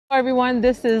Hello everyone,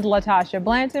 this is Latasha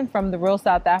Blanton from the Real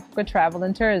South Africa Travel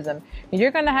and Tourism. And you're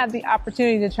going to have the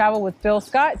opportunity to travel with Phil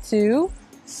Scott to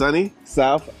sunny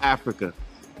South Africa.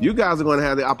 You guys are going to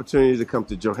have the opportunity to come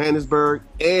to Johannesburg,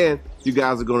 and you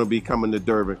guys are going to be coming to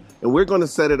Durban. And we're going to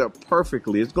set it up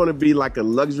perfectly. It's going to be like a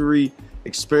luxury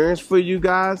experience for you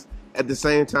guys. At the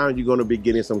same time, you're going to be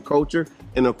getting some culture.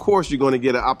 And of course, you're going to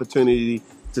get an opportunity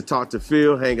to talk to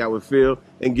Phil, hang out with Phil,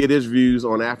 and get his views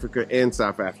on Africa and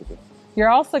South Africa. You're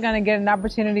also going to get an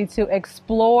opportunity to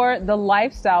explore the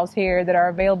lifestyles here that are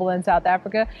available in South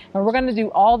Africa. And we're going to do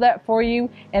all that for you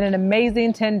in an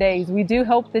amazing 10 days. We do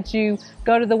hope that you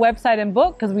go to the website and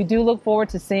book, because we do look forward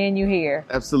to seeing you here.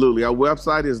 Absolutely. Our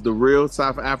website is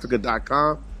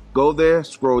therealsouthafrica.com. Go there,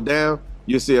 scroll down.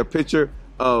 You'll see a picture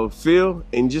of Phil,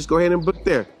 and just go ahead and book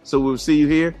there. So we'll see you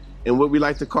here in what we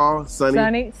like to call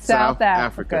sunny South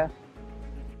Africa.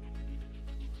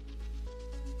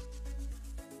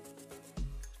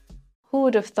 Who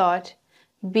would have thought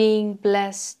being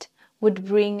blessed would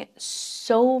bring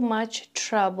so much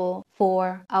trouble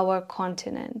for our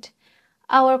continent?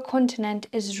 Our continent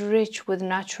is rich with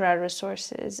natural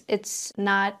resources. It's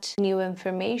not new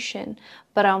information,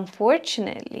 but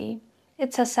unfortunately,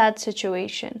 it's a sad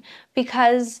situation,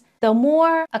 because the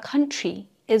more a country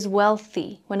is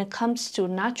wealthy when it comes to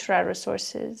natural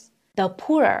resources, the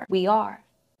poorer we are.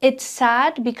 It's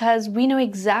sad because we know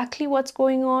exactly what's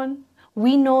going on.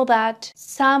 We know that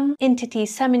some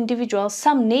entities, some individuals,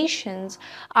 some nations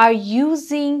are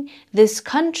using these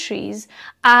countries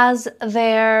as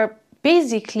their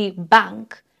basically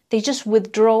bank. They just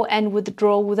withdraw and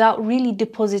withdraw without really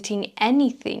depositing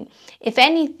anything. If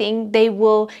anything, they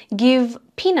will give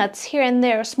peanuts here and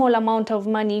there, a small amount of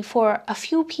money for a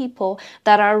few people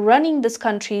that are running these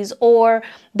countries, or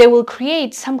they will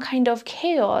create some kind of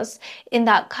chaos in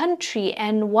that country.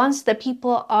 And once the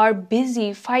people are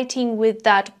busy fighting with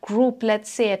that group,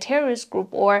 let's say a terrorist group,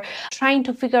 or trying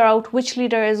to figure out which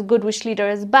leader is good, which leader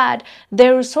is bad,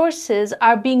 their resources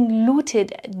are being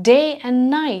looted day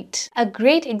and night. A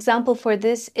great example for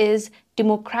this is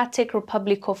Democratic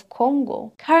Republic of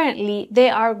Congo. Currently,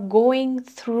 they are going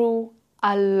through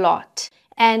a lot,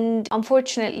 and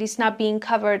unfortunately it's not being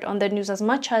covered on the news as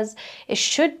much as it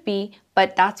should be,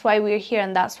 but that's why we're here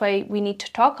and that's why we need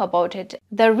to talk about it.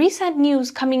 The recent news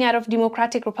coming out of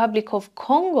Democratic Republic of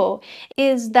Congo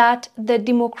is that the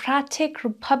Democratic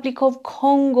Republic of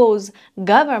Congo's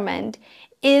government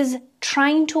is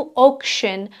trying to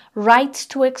auction rights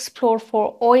to explore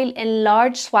for oil in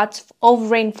large swaths of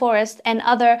rainforest and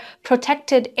other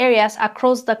protected areas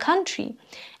across the country.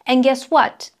 And guess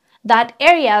what? That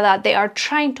area that they are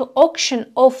trying to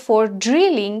auction off for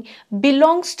drilling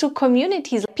belongs to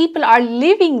communities. People are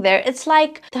living there. It's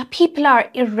like the people are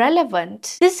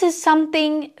irrelevant. This is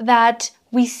something that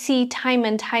we see time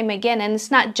and time again, and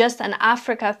it's not just an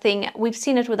Africa thing. We've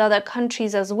seen it with other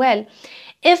countries as well.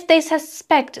 If they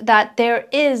suspect that there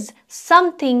is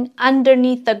something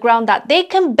underneath the ground that they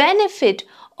can benefit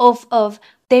off of,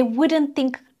 they wouldn't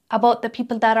think about the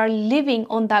people that are living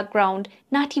on that ground,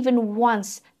 not even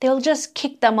once. They'll just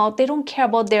kick them out. They don't care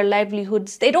about their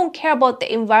livelihoods. They don't care about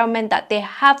the environment that they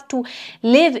have to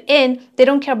live in. They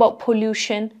don't care about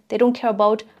pollution. They don't care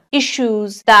about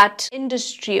issues that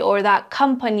industry or that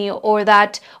company or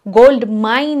that gold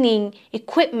mining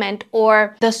equipment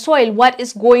or the soil, what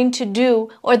is going to do,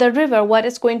 or the river, what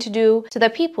is going to do to the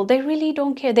people. They really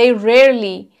don't care. They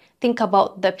rarely think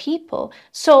about the people.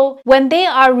 So when they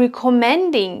are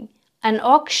recommending an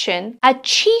auction, a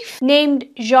chief named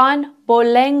Jean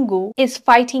Bolengu is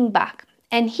fighting back.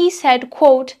 And he said,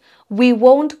 quote, "We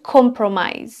won't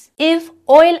compromise. If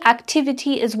oil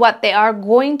activity is what they are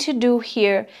going to do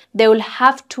here, they will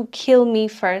have to kill me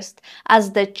first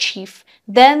as the chief.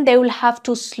 Then they will have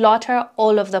to slaughter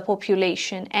all of the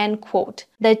population," end quote.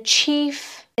 The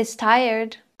chief is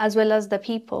tired, as well as the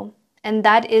people. And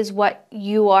that is what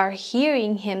you are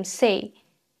hearing him say.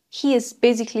 He is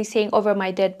basically saying, over my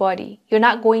dead body, you're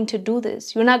not going to do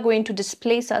this. You're not going to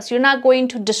displace us. You're not going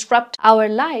to disrupt our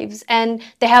lives. And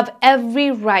they have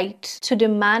every right to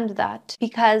demand that,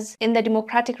 because in the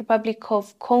Democratic Republic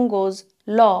of Congo's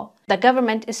law, the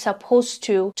government is supposed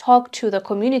to talk to the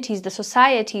communities, the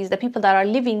societies, the people that are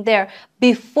living there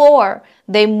before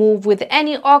they move with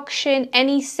any auction,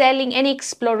 any selling, any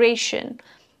exploration.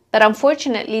 But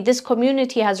unfortunately, this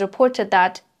community has reported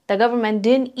that the government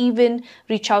didn't even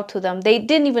reach out to them. They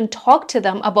didn't even talk to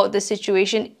them about the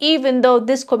situation, even though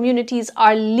these communities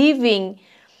are living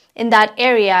in that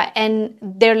area and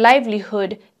their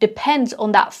livelihood depends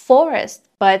on that forest.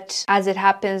 But as it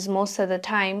happens most of the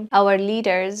time, our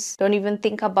leaders don't even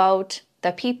think about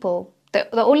the people.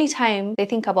 The only time they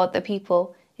think about the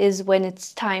people is when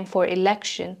it's time for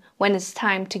election, when it's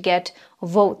time to get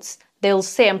votes. They'll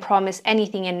say and promise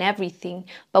anything and everything,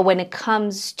 but when it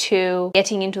comes to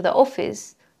getting into the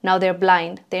office, now they're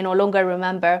blind. They no longer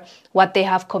remember what they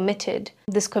have committed.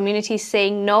 This community is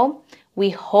saying no. We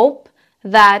hope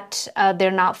that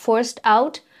they're not forced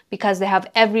out, because they have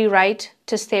every right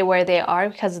to stay where they are,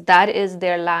 because that is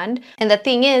their land. And the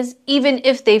thing is, even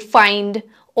if they find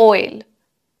oil,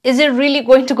 is it really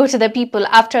going to go to the people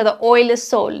after the oil is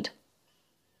sold?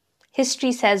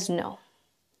 History says no.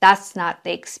 That's not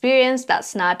the experience.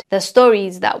 That's not the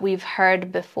stories that we've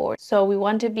heard before. So we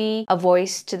want to be a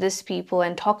voice to these people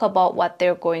and talk about what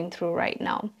they're going through right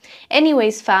now.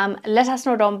 Anyways, fam, let us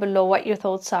know down below what your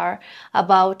thoughts are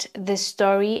about this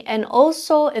story. And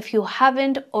also, if you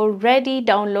haven't already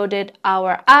downloaded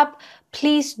our app,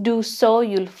 please do so.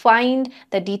 You'll find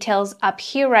the details up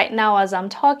here right now as I'm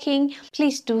talking.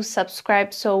 Please do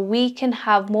subscribe so we can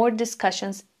have more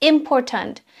discussions,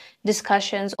 important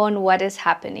discussions on what is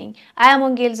happening. I am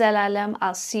Ongil Zalalam.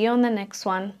 I'll see you on the next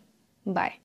one. Bye.